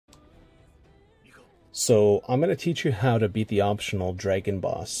So I'm going to teach you how to beat the optional dragon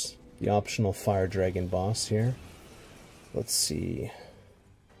boss. The optional fire dragon boss here. Let's see.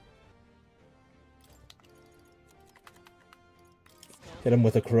 Hit him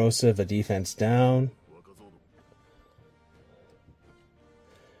with a corrosive, a defense down.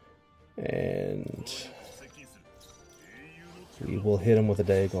 And we will hit him with a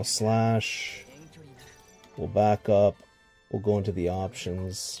diagonal slash. We'll back up. We'll go into the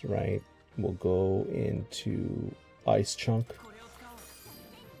options, right? We'll go into Ice Chunk.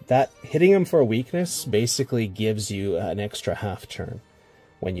 That hitting him for a weakness basically gives you an extra half turn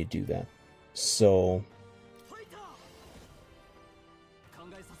when you do that. So,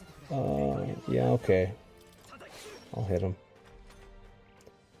 yeah, okay. I'll hit him.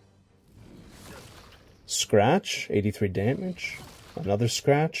 Scratch, 83 damage. Another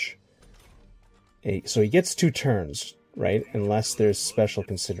scratch. So he gets 2 turns, right? Unless there's special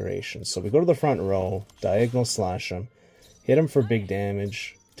considerations. So we go to the front row, diagonal slash him, hit him for big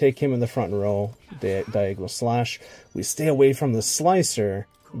damage, take him in the front row, diagonal slash. We stay away from the slicer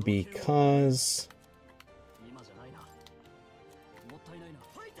because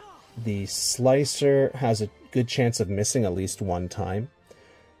the slicer has a good chance of missing at least one time.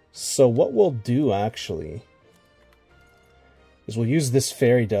 So what we'll do actually is we'll use this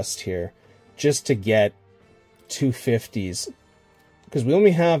fairy dust here just to get 250s, because we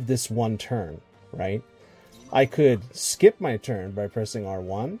only have this one turn, right? I could skip my turn by pressing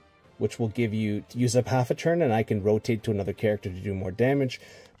R1, which will use up half a turn, and I can rotate to another character to do more damage.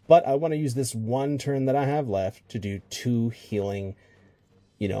 But I want to use this one turn that I have left to do 2 healing,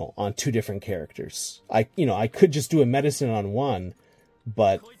 on 2 different characters. I could just do a medicine on one,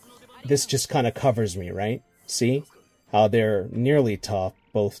 but this just kind of covers me, right? See how they're nearly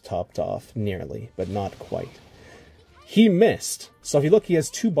both topped off, nearly, but not quite. He missed. So if you look, he has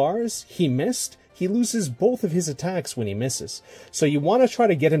 2 bars. He missed. He loses both of his attacks when he misses. So you want to try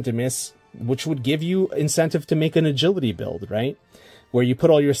to get him to miss, which would give you incentive to make an agility build, right? Where you put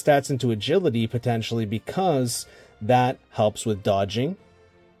all your stats into agility, potentially, because that helps with dodging,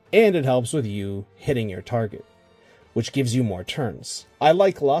 and it helps with you hitting your target, which gives you more turns. I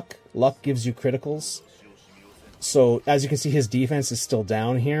like luck. Luck gives you criticals. So, as you can see, his defense is still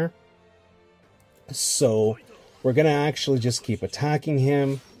down here. So, we're going to actually just keep attacking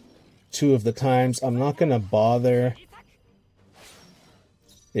him 2 of the times. I'm not going to bother.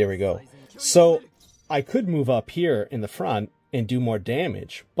 There we go. So, I could move up here in the front and do more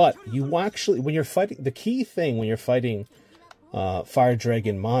damage. But you actually, when you're fighting, the key thing when you're fighting Fire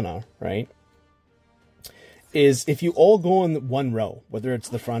Dragon Mauna, right, is if you all go in one row, whether it's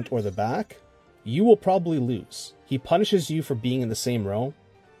the front or the back, you will probably lose. He punishes you for being in the same row,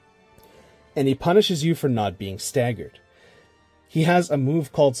 and he punishes you for not being staggered. He has a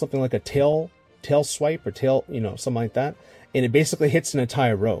move called something like a tail swipe or tail, something like that, and it basically hits an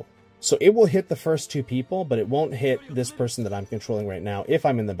entire row. So it will hit the first 2 people, but it won't hit this person that I'm controlling right now if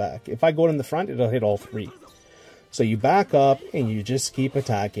I'm in the back. If I go in the front, it'll hit all 3. So you back up and you just keep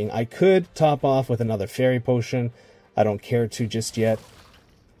attacking. I could top off with another fairy potion. I don't care to just yet.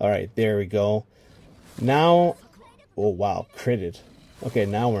 Alright, there we go. Now, oh wow, critted. Okay,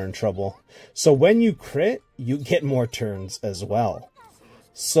 now we're in trouble. So when you crit, you get more turns as well.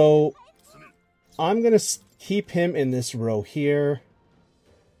 So I'm going to keep him in this row here.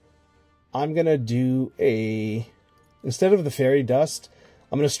 I'm going to do instead of the fairy dust,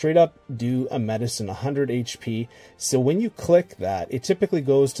 I'm going to straight up do a medicine, 100 HP. So when you click that, it typically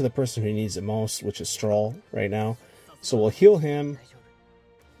goes to the person who needs it most, which is Stroll right now. So we'll heal him.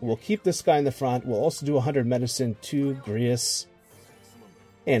 We'll keep this guy in the front. We'll also do 100 medicine to Grius.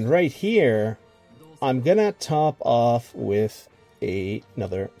 And right here, I'm going to top off with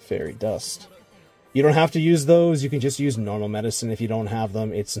another fairy dust. You don't have to use those. You can just use normal medicine if you don't have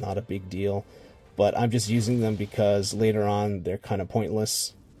them. It's not a big deal. But I'm just using them because later on they're kind of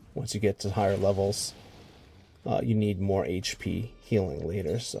pointless. Once you get to higher levels, you need more HP healing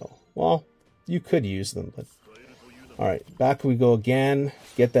later. So, well, you could use them. But alright, back we go again.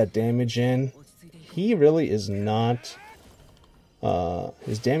 Get that damage in. He really is not...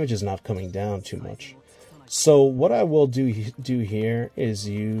 his damage is not coming down too much. So what I will do here is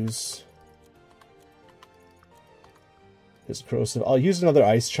use his corrosive. I'll use another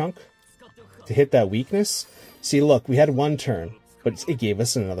ice chunk to hit that weakness. See, look, we had 1 turn, but it gave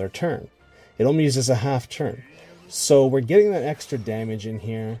us another turn. It only uses a half turn. So we're getting that extra damage in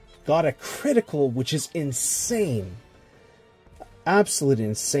here. Got a critical, which is insane. Absolute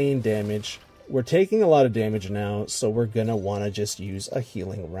insane damage. We're taking a lot of damage now, so we're going to want to just use a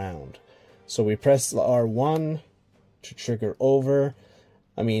healing round. So we press the R1 to trigger over.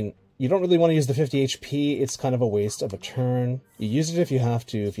 I mean, You don't really want to use the 50 HP. It's kind of a waste of a turn. You use it if you have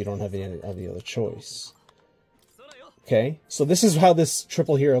to, if you don't have any other choice. Okay, so this is how this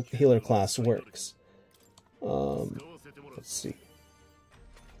triple healer class works. Let's see.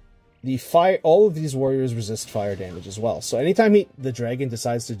 All of these warriors resist fire damage as well. So anytime the dragon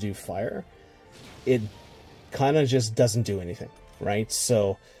decides to do fire, it kind of just doesn't do anything, right?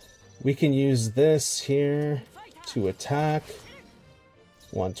 So we can use this here to attack.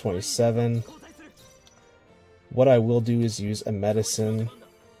 127. What I will do is use a medicine,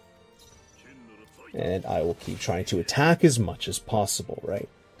 and I will keep trying to attack as much as possible, right?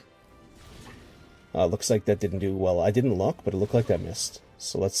 Looks like that didn't do well. I didn't look, but it looked like that missed.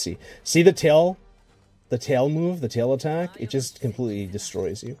 So let's see. See the tail move, the tail attack? It just completely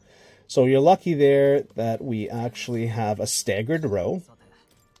destroys you. So you're lucky there that we actually have a staggered row.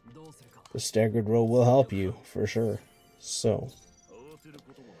 The staggered row will help you, for sure. So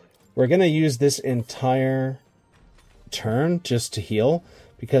we're going to use this entire turn just to heal,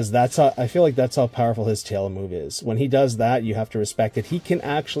 because that's how, I feel like that's how powerful his tail move is. When he does that, you have to respect it. He can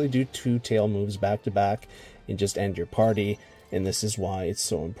actually do 2 tail moves back to back and just end your party, and this is why it's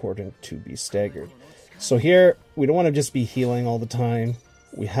so important to be staggered. So here, we don't want to just be healing all the time.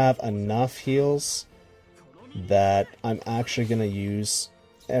 We have enough heals that I'm actually going to use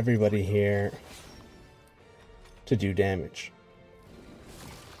everybody here to do damage.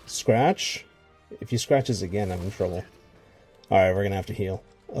 Scratch. If he scratches again, I'm in trouble. Alright, we're going to have to heal.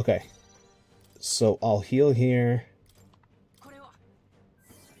 Okay. So I'll heal here.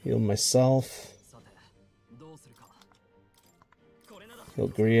 Heal myself. Heal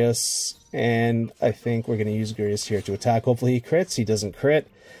Grius. And I think we're going to use Grius here to attack. Hopefully he crits. He doesn't crit.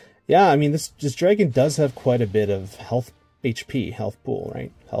 Yeah, I mean, this dragon does have quite a bit of health HP, health pool,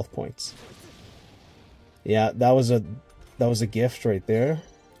 right? Health points. Yeah, that was a gift right there.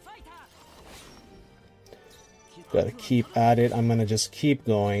 Gotta keep at it. I'm gonna just keep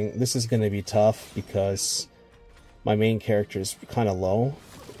going. This is gonna be tough because my main character is kind of low.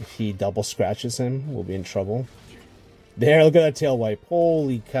 If he double scratches him, we'll be in trouble. There, look at that tail wipe.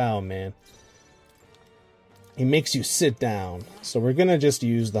 Holy cow, man. He makes you sit down. So we're gonna just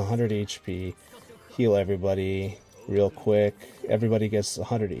use the 100 HP. Heal everybody real quick. Everybody gets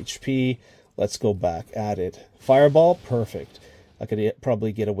 100 HP. Let's go back at it. Fireball, perfect. I could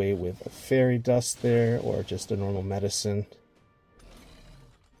probably get away with a fairy dust there, or just a normal medicine.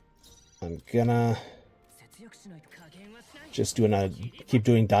 I'm gonna just keep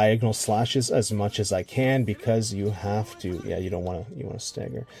doing diagonal slashes as much as I can, because you have to. Yeah, you want to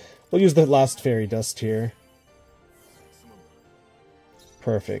stagger. We'll use the last fairy dust here.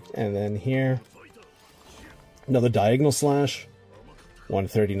 Perfect. And then here, another diagonal slash.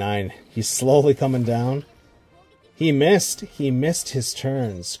 139. He's slowly coming down. He missed his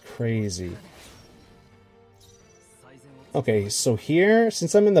turns. Crazy. Okay, so here,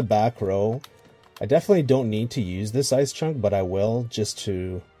 since I'm in the back row, I definitely don't need to use this ice chunk, but I will, just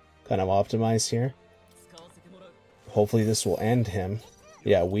to kind of optimize here. Hopefully this will end him.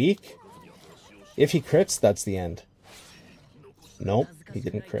 Yeah, weak. If he crits, that's the end. Nope, he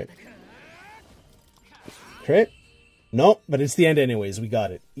didn't crit. Crit? Nope, but it's the end anyways. We got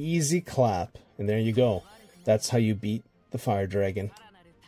it. Easy clap. And there you go. That's how you beat the fire dragon.